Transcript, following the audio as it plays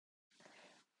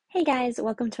Hey guys,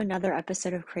 welcome to another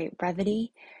episode of Create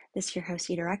Brevity. This is your host,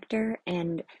 Director,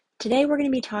 and today we're going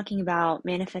to be talking about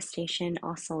manifestation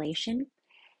oscillation.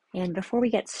 And before we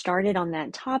get started on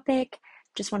that topic,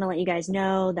 just want to let you guys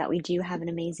know that we do have an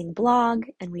amazing blog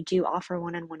and we do offer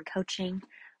one-on-one coaching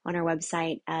on our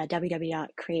website,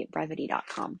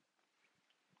 www.createbrevity.com.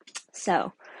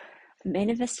 So,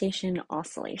 manifestation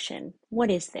oscillation. What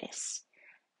is this?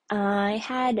 I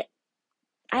had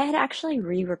actually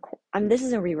re-record. This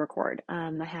is a re-record.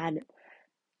 I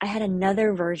had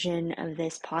another version of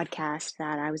this podcast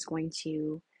that I was going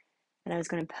to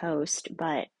post,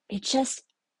 but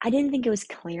I didn't think it was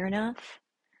clear enough.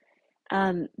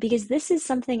 Because this is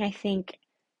something I think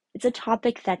it's a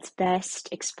topic that's best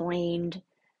explained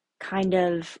kind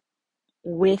of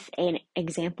with an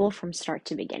example from start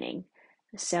to beginning.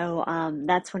 So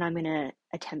that's what I'm going to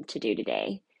attempt to do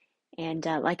today. And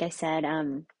like I said,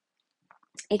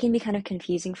 it can be kind of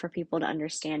confusing for people to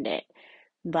understand it.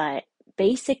 But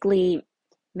basically,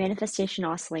 manifestation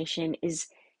oscillation is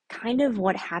kind of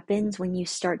what happens when you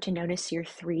start to notice your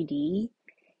 3D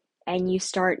and you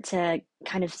start to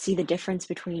kind of see the difference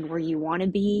between where you want to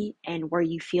be and where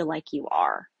you feel like you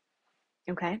are.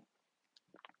 Okay?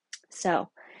 So,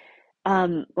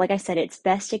 like I said, it's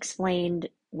best explained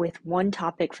with one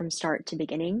topic from start to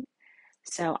beginning.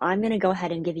 So, I'm going to go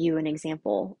ahead and give you an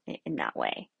example in that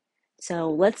way.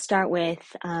 So, let's start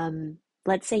with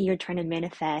let's say you're trying to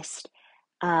manifest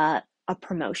a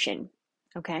promotion,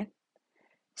 okay?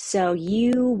 So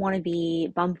you want to be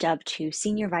bumped up to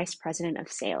senior vice president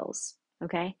of sales,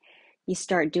 okay? You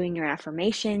start doing your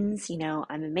affirmations,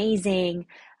 I'm amazing,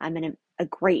 a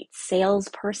great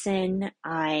salesperson,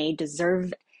 I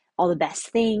deserve all the best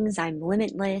things, I'm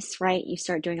limitless, right? You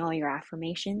start doing all your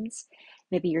affirmations.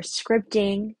 Maybe you're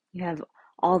scripting, you have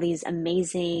all these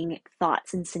amazing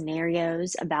thoughts and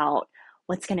scenarios about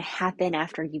what's going to happen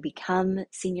after you become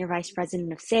senior vice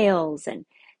president of sales, and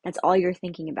that's all you're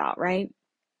thinking about, right?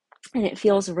 And it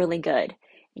feels really good,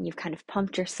 and you've kind of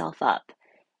pumped yourself up.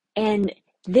 And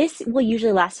this will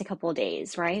usually last a couple of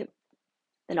days, right?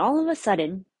 Then all of a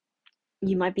sudden,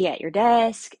 you might be at your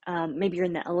desk, maybe you're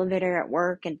in the elevator at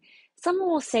work, and someone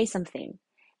will say something.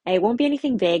 It won't be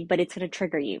anything big, but it's going to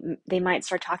trigger you. They might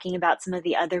start talking about some of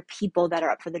the other people that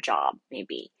are up for the job,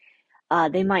 maybe.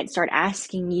 They might start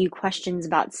asking you questions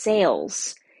about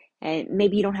sales, and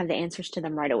maybe you don't have the answers to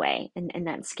them right away, and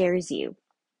that scares you.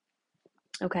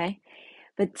 Okay?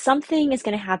 But something is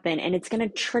going to happen, and it's going to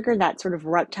trigger that sort of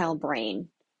reptile brain,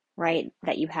 right,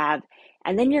 that you have.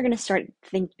 And then you're going to start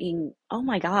thinking, oh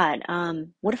my God,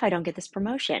 what if I don't get this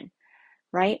promotion,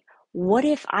 right? What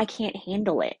if I can't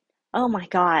handle it? Oh my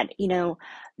God,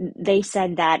 they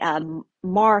said that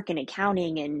Mark in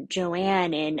accounting and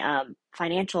Joanne in the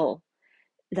financial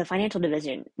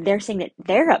division, they're saying that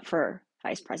they're up for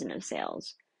vice president of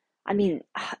sales. I mean,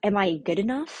 am I good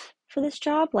enough for this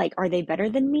job? Like, are they better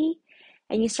than me?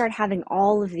 And you start having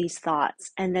all of these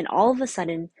thoughts, and then all of a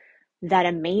sudden, that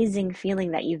amazing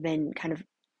feeling that you've been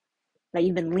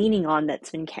leaning on, that's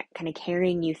been kind of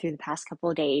carrying you through the past couple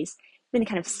of days, been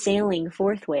kind of sailing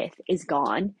forth with, is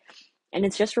gone, and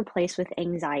it's just replaced with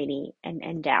anxiety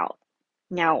and doubt.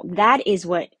 Now, that is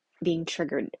what being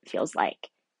triggered feels like,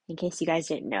 in case you guys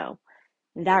didn't know.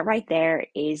 That right there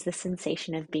is the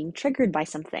sensation of being triggered by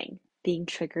something, being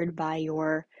triggered by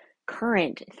your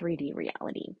current 3D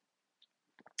reality.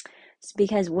 It's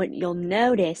because what you'll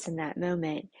notice in that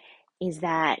moment is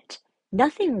that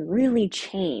nothing really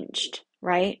changed,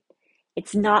 right?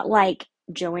 It's not like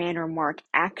Joanne or Mark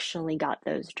actually got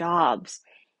those jobs.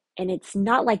 And it's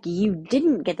not like you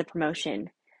didn't get the promotion,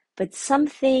 but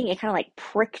something, it kind of like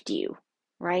pricked you,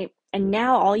 right? And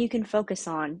now all you can focus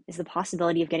on is the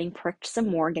possibility of getting pricked some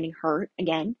more, getting hurt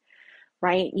again,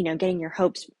 right? Getting your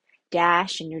hopes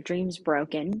dashed and your dreams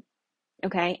broken,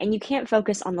 okay? And you can't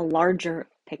focus on the larger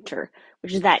picture,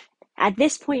 which is that at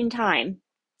this point in time,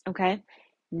 okay,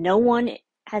 no one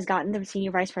has gotten the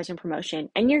senior vice president promotion,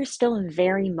 and you're still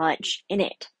very much in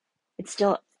it. It's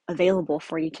still available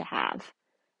for you to have,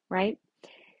 right?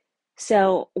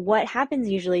 So, what happens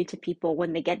usually to people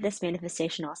when they get this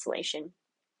manifestation oscillation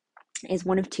is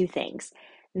one of two things.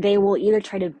 They will either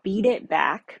try to beat it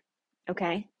back,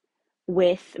 okay,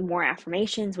 with more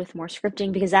affirmations, with more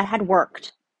scripting, because that had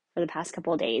worked for the past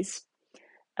couple of days,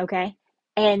 okay,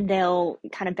 and they'll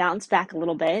kind of bounce back a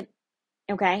little bit,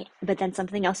 okay, but then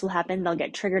something else will happen. They'll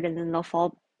get triggered and then they'll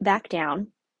fall back down,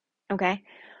 okay,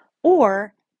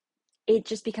 or it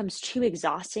just becomes too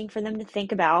exhausting for them to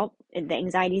think about. The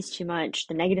anxiety is too much,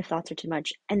 the negative thoughts are too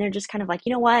much, and they're just kind of like,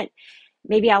 you know what?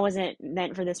 Maybe I wasn't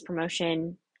meant for this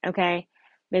promotion, okay?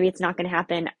 Maybe it's not going to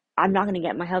happen. I'm not going to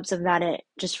get my hopes up about it.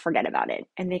 Just forget about it.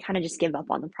 And they kind of just give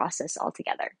up on the process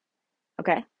altogether.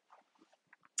 Okay.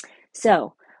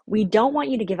 So we don't want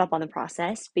you to give up on the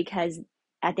process because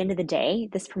at the end of the day,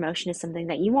 this promotion is something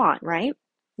that you want, right?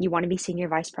 You want to be senior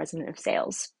vice president of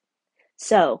sales.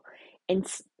 So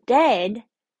instead,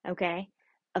 okay,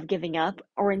 of giving up,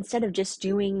 or instead of just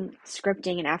doing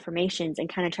scripting and affirmations and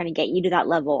kind of trying to get you to that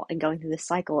level and going through this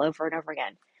cycle over and over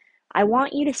again, I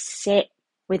want you to sit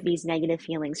with these negative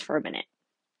feelings for a minute,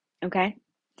 okay?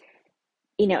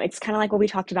 It's kind of like what we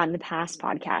talked about in the past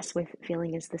podcast with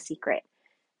feeling is the secret.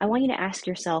 I want you to ask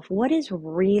yourself, what is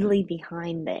really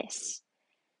behind this?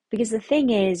 Because the thing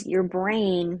is, your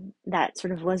brain, that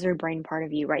sort of lizard brain part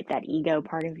of you, right, that ego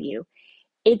part of you,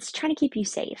 it's trying to keep you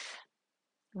safe,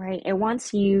 right? It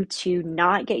wants you to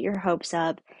not get your hopes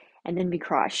up and then be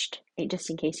crushed, just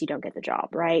in case you don't get the job,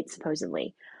 right?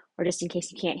 Supposedly, or just in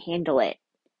case you can't handle it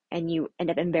and you end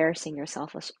up embarrassing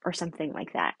yourself or something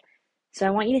like that. So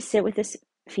I want you to sit with this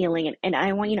feeling and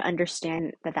I want you to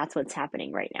understand that that's what's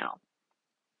happening right now.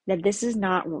 That this is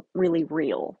not really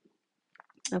real,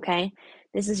 okay?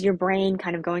 This is your brain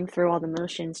kind of going through all the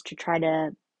motions to try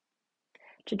to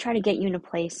get you in a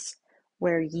place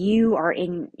where you are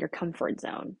in your comfort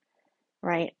zone,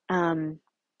 right?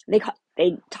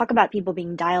 They talk about people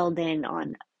being dialed in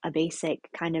on a basic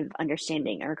kind of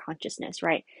understanding or consciousness,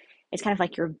 right? It's kind of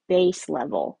like your base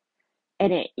level,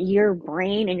 and your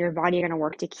brain and your body are going to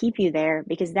work to keep you there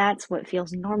because that's what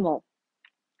feels normal.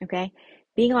 Okay,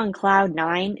 being on cloud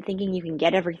nine, thinking you can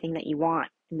get everything that you want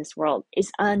in this world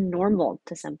is unnormal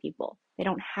to some people. They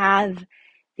don't have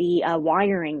the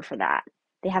wiring for that.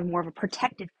 They have more of a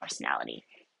protective personality.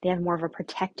 They have more of a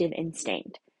protective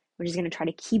instinct, which is going to try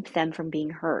to keep them from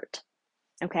being hurt.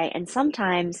 Okay, and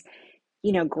sometimes,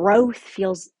 growth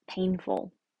feels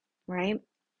painful, right?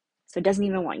 So it doesn't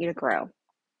even want you to grow.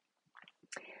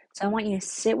 So I want you to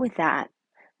sit with that,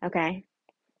 okay?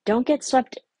 Don't get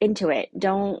swept into it.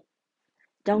 Don't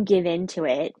give in to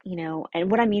it.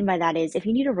 And what I mean by that is if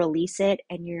you need to release it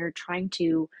and you're trying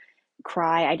to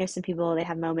cry, I know some people, they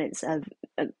have moments of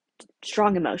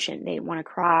strong emotion. They want to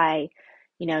cry,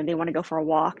 they want to go for a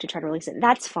walk to try to release it.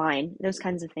 That's fine. Those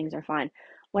kinds of things are fine.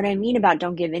 What I mean about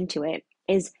don't give into it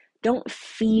is don't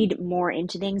feed more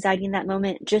into the anxiety in that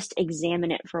moment. Just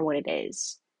examine it for what it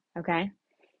is. Okay.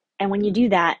 And when you do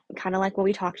that, kind of like what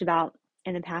we talked about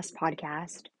in the past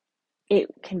podcast, it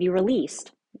can be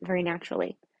released very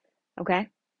naturally. Okay.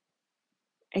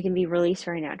 It can be released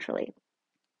very naturally.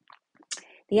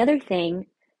 The other thing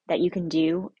that you can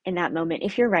do in that moment,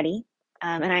 if you're ready,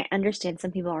 and I understand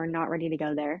some people are not ready to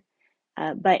go there,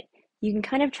 but you can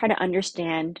kind of try to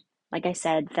understand, like I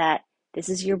said, that this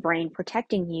is your brain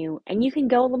protecting you, and you can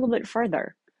go a little bit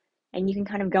further and you can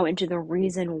kind of go into the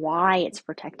reason why it's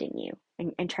protecting you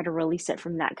and try to release it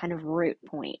from that kind of root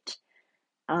point.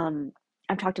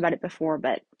 I've talked about it before,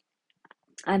 but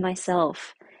I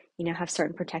myself, have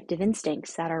certain protective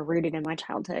instincts that are rooted in my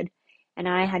childhood. And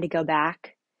I had to go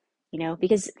back,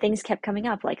 because things kept coming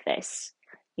up like this.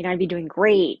 I'd be doing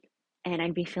great and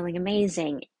I'd be feeling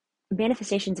amazing.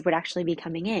 Manifestations would actually be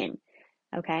coming in,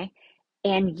 okay?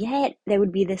 And yet there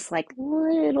would be this like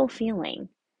little feeling,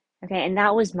 okay? And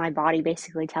that was my body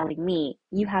basically telling me,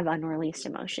 you have unreleased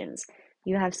emotions.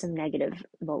 You have some negative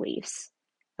beliefs,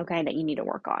 okay, that you need to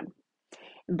work on.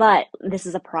 But this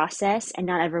is a process, and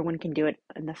not everyone can do it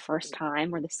in the first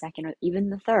time or the second or even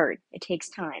the third. It takes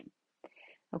time,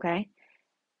 okay?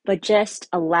 But just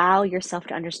allow yourself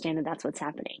to understand that that's what's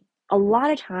happening. A lot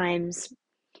of times,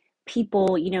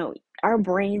 people, our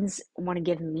brains want to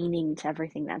give meaning to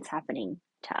everything that's happening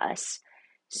to us.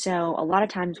 So a lot of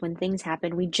times when things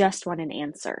happen, we just want an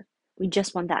answer. We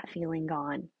just want that feeling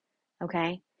gone,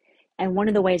 okay? And one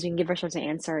of the ways we can give ourselves an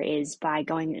answer is by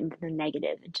going into the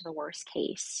negative, into the worst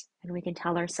case. And we can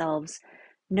tell ourselves,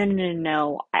 no, no, no,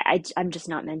 no, I'm just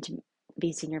not meant to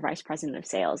be senior vice president of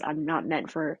sales. I'm not meant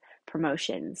for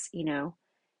promotions.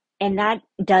 And that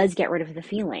does get rid of the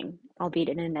feeling, albeit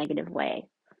in a negative way.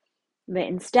 But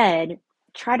instead,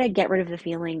 try to get rid of the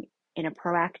feeling in a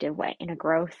proactive way, in a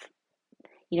growth,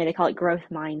 they call it growth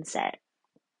mindset.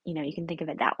 You can think of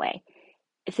it that way.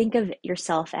 Think of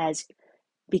yourself as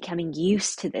becoming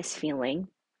used to this feeling,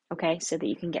 okay, so that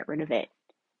you can get rid of it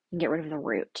and get rid of the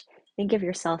root. Think of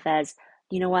yourself as,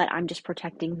 you know what, I'm just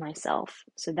protecting myself.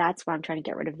 So that's why I'm trying to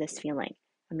get rid of this feeling.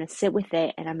 I'm going to sit with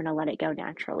it and I'm going to let it go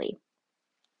naturally.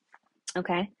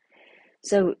 Okay?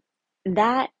 So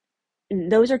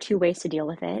those are two ways to deal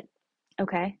with it.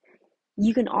 Okay?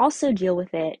 You can also deal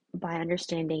with it by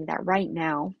understanding that right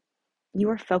now you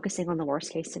are focusing on the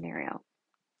worst case scenario.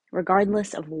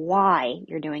 Regardless of why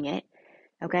you're doing it,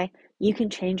 okay? You can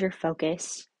change your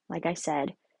focus like I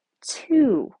said,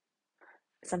 to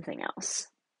something else.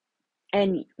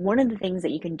 And one of the things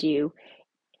that you can do,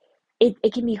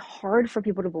 it can be hard for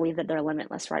people to believe that they're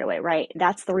limitless right away, right?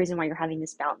 That's the reason why you're having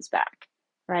this bounce back,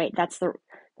 right? That's the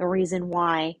reason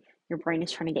why your brain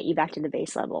is trying to get you back to the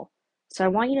base level. So I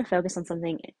want you to focus on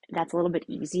something that's a little bit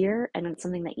easier and it's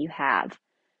something that you have.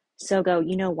 So go,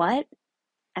 you know what?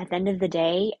 At the end of the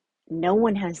day, no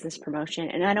one has this promotion,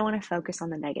 and I don't want to focus on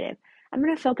the negative. I'm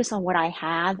going to focus on what I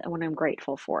have and what I'm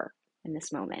grateful for in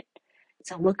this moment.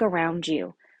 So look around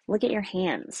you, look at your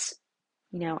hands.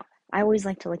 You know, I always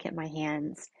like to look at my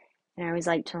hands, and I always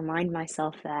like to remind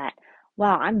myself that,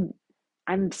 wow,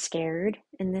 I'm scared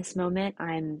in this moment.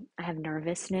 I have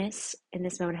nervousness in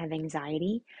this moment, I have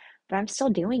anxiety, but I'm still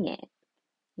doing it.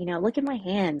 You know, look at my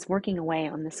hands working away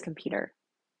on this computer,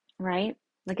 right?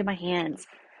 Look at my hands,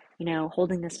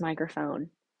 holding this microphone.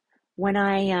 When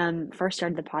I first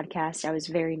started the podcast, I was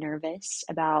very nervous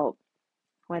about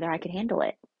whether I could handle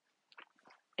it.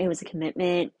 It was a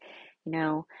commitment, you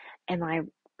know, am I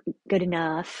good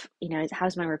enough?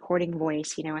 How's my recording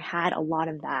voice? I had a lot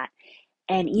of that.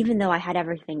 And even though I had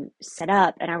everything set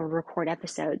up and I would record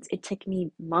episodes, it took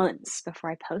me months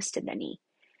before I posted any.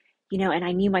 And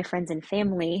I knew my friends and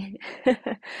family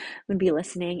would be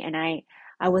listening, and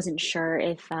I wasn't sure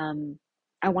if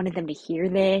I wanted them to hear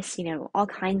this, all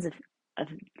kinds of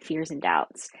fears and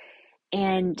doubts.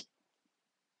 And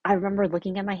I remember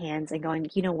looking at my hands and going,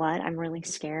 you know what? I'm really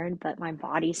scared, but my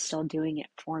body's still doing it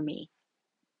for me.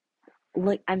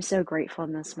 Look, I'm so grateful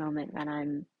in this moment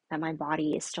that my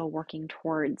body is still working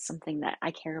towards something that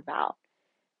I care about.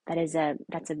 That's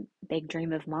a big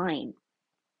dream of mine,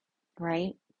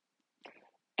 right?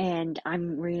 And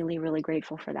I'm really, really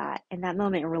grateful for that. In that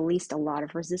moment, it released a lot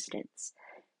of resistance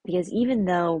because even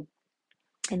though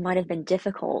it might have been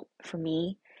difficult for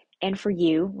me and for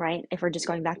you, right? If we're just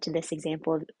going back to this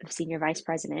example of senior vice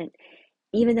president,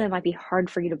 even though it might be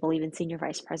hard for you to believe in senior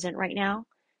vice president right now,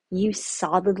 you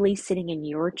solidly sitting in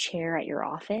your chair at your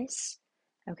office,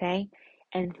 okay,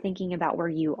 and thinking about where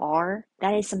you are,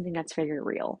 that is something that's very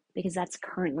real because that's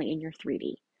currently in your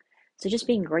 3D. So just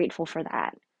being grateful for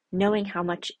that, knowing how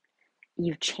much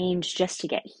you've changed just to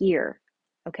get here,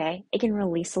 okay? It can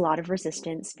release a lot of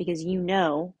resistance because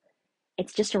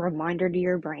it's just a reminder to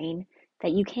your brain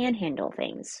that you can handle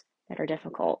things that are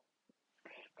difficult,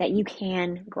 that you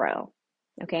can grow,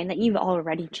 okay? And that you've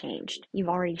already changed, you've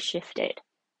already shifted,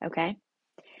 okay?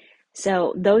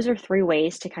 So those are 3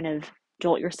 ways to kind of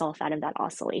jolt yourself out of that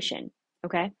oscillation,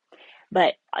 okay?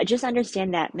 But just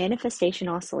understand that manifestation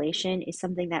oscillation is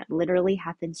something that literally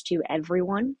happens to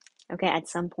everyone, okay, at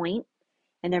some point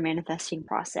in their manifesting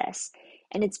process.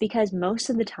 And it's because most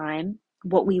of the time,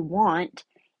 what we want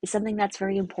is something that's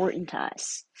very important to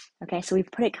us. Okay, so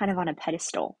we've put it kind of on a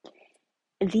pedestal.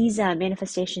 These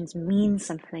manifestations mean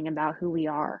something about who we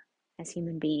are as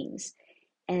human beings.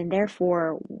 And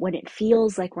therefore, when it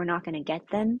feels like we're not going to get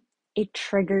them, it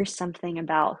triggers something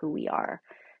about who we are.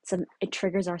 So it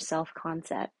triggers our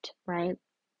self-concept, right?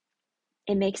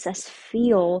 It makes us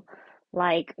feel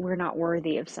like we're not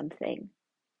worthy of something,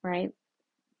 right?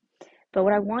 But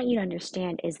what I want you to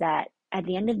understand is that at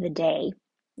the end of the day,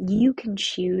 you can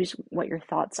choose what your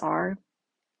thoughts are.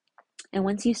 And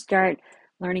once you start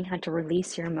learning how to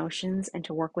release your emotions and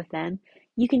to work with them,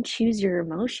 you can choose your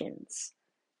emotions.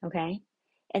 Okay?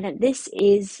 And that this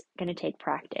is going to take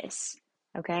practice.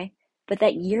 Okay? But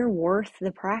that you're worth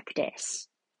the practice,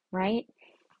 right?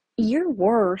 You're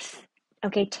worth,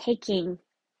 okay, taking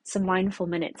some mindful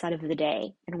minutes out of the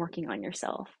day and working on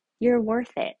yourself. You're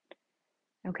worth it.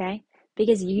 Okay?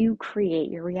 Because you create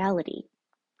your reality,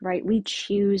 right? We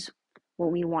choose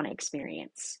what we want to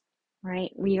experience,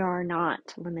 right? We are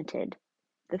not limited.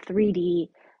 The 3D,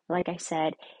 like I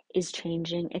said, is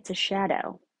changing. It's a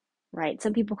shadow, right?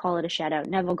 Some people call it a shadow.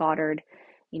 Neville Goddard,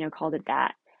 called it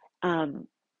that.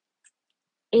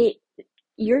 It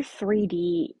Your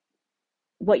 3D,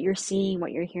 what you're seeing,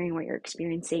 what you're hearing, what you're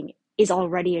experiencing is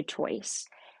already a choice.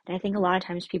 And I think a lot of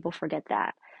times people forget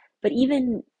that. But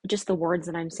even just the words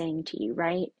that I'm saying to you,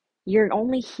 right? You're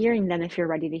only hearing them if you're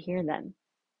ready to hear them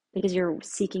because you're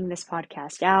seeking this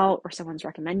podcast out or someone's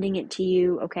recommending it to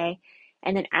you, okay?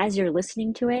 And then as you're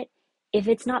listening to it, if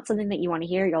it's not something that you want to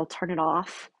hear, you'll turn it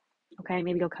off, okay?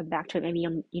 Maybe you'll come back to it, maybe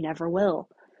you never will,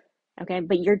 okay?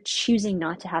 But you're choosing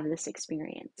not to have this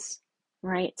experience,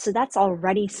 right? So that's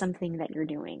already something that you're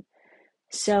doing.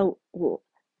 So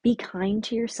be kind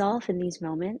to yourself in these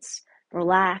moments,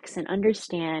 relax, and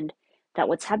understand that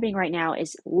what's happening right now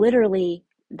is literally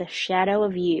the shadow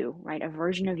of you, right? A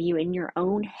version of you in your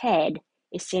own head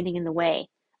is standing in the way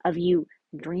of you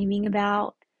dreaming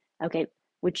about, okay,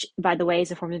 which, by the way,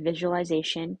 is a form of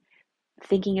visualization,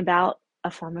 thinking about a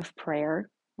form of prayer,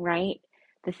 right?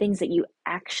 The things that you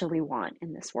actually want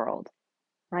in this world,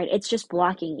 right? It's just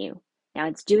blocking you. Now,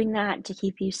 it's doing that to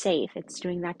keep you safe, it's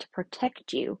doing that to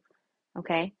protect you,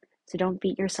 okay? So don't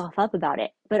beat yourself up about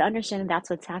it, but understand that that's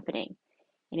what's happening.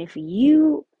 And if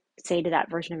you say to that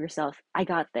version of yourself, I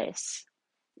got this,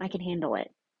 I can handle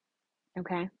it,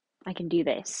 okay? I can do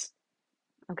this,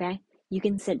 okay? You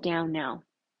can sit down now.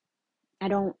 I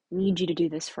don't need you to do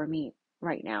this for me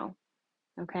right now,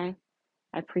 okay?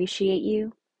 I appreciate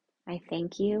you. I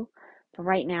thank you. But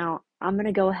right now, I'm going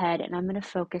to go ahead and I'm going to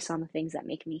focus on the things that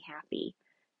make me happy.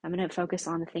 I'm going to focus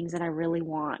on the things that I really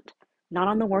want, not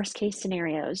on the worst case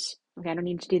scenarios. Okay, I don't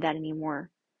need to do that anymore.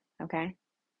 Okay?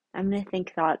 I'm going to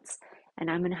think thoughts and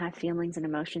I'm going to have feelings and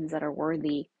emotions that are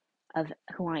worthy of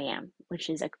who I am, which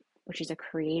is a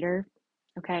creator,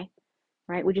 okay?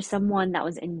 Right? Which is someone that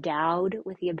was endowed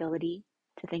with the ability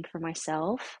to think for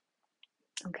myself,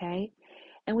 okay?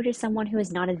 And which is someone who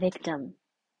is not a victim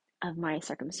of my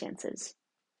circumstances,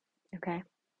 okay?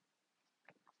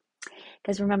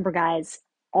 Because remember, guys,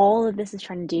 all of this is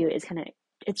trying to do is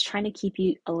it's trying to keep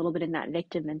you a little bit in that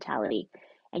victim mentality.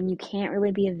 And you can't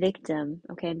really be a victim,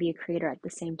 okay, and be a creator at the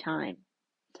same time.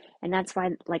 And that's why,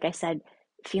 like I said,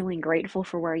 feeling grateful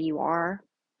for where you are,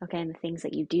 okay, and the things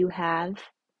that you do have,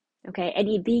 okay,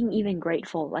 and being even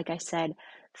grateful, like I said,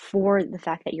 for the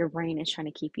fact that your brain is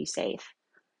trying to keep you safe,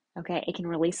 okay, it can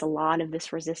release a lot of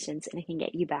this resistance and it can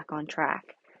get you back on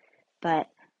track. But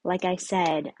like I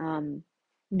said,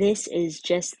 this is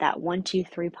just that 1, 2,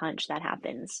 3 punch that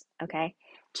happens, okay,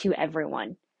 to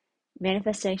everyone.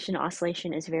 Manifestation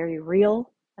oscillation is very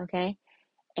real, okay,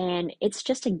 and it's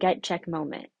just a gut check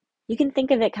moment. You can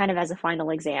think of it kind of as a final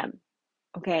exam,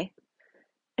 okay,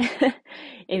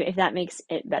 if that makes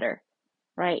it better,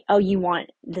 right? Oh, you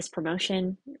want this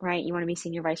promotion, right? You want to be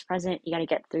senior vice president, you got to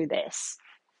get through this,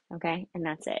 okay, and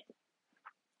that's it,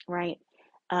 right?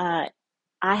 Uh,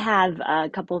 I have a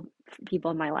couple people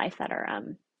in my life that are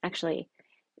actually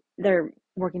they're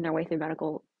working their way through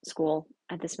medical school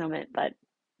at this moment, but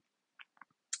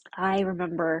I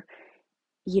remember,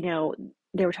 you know,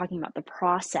 they were talking about the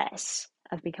process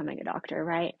of becoming a doctor,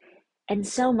 right? And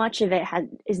so much of it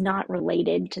is not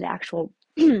related to the actual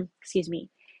excuse me,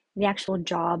 the actual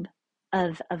job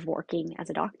of working as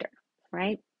a doctor,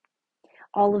 right?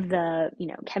 All of the,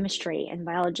 chemistry and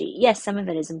biology. Yes, some of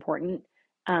it is important,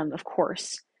 of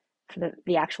course, for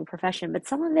the actual profession, but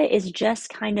some of it is just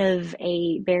kind of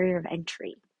a barrier of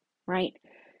entry, right?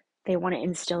 They want to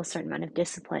instill a certain amount of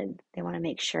discipline. They want to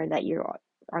make sure that you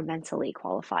are mentally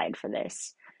qualified for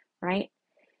this, right?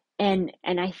 And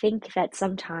I think that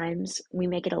sometimes we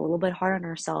make it a little bit hard on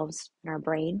ourselves and our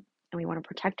brain, and we want to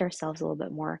protect ourselves a little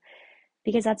bit more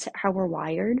because that's how we're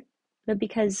wired, but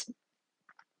because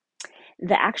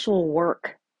the actual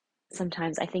work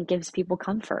sometimes I think gives people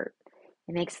comfort.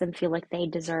 It makes them feel like they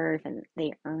deserve and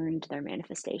they earned their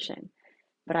manifestation.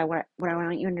 But what I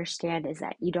want you to understand is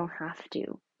that you don't have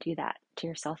to do that to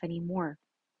yourself anymore.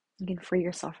 You can free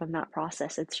yourself from that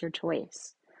process. It's your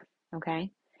choice,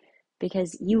 okay?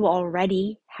 Because you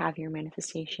already have your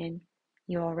manifestation.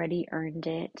 You already earned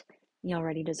it. You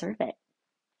already deserve it,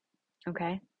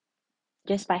 okay?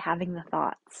 Just by having the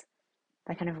thoughts,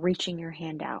 by kind of reaching your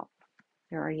hand out,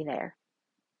 you're already there.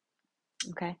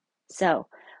 Okay, so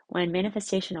when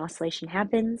manifestation oscillation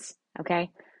happens, okay,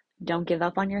 don't give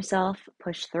up on yourself.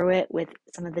 Push through it with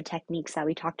some of the techniques that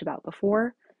we talked about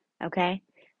before, okay,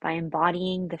 by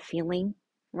embodying the feeling,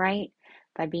 right,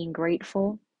 by being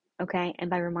grateful, okay,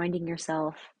 and by reminding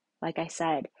yourself, like I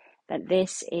said, that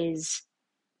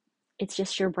it's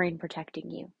just your brain protecting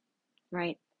you,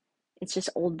 right? It's just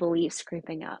old beliefs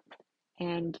creeping up,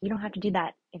 and you don't have to do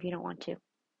that if you don't want to.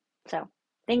 So,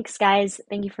 thanks, guys.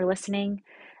 Thank you for listening.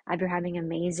 I hope you're having an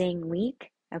amazing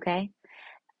week. Okay.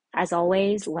 As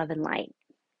always, love and light.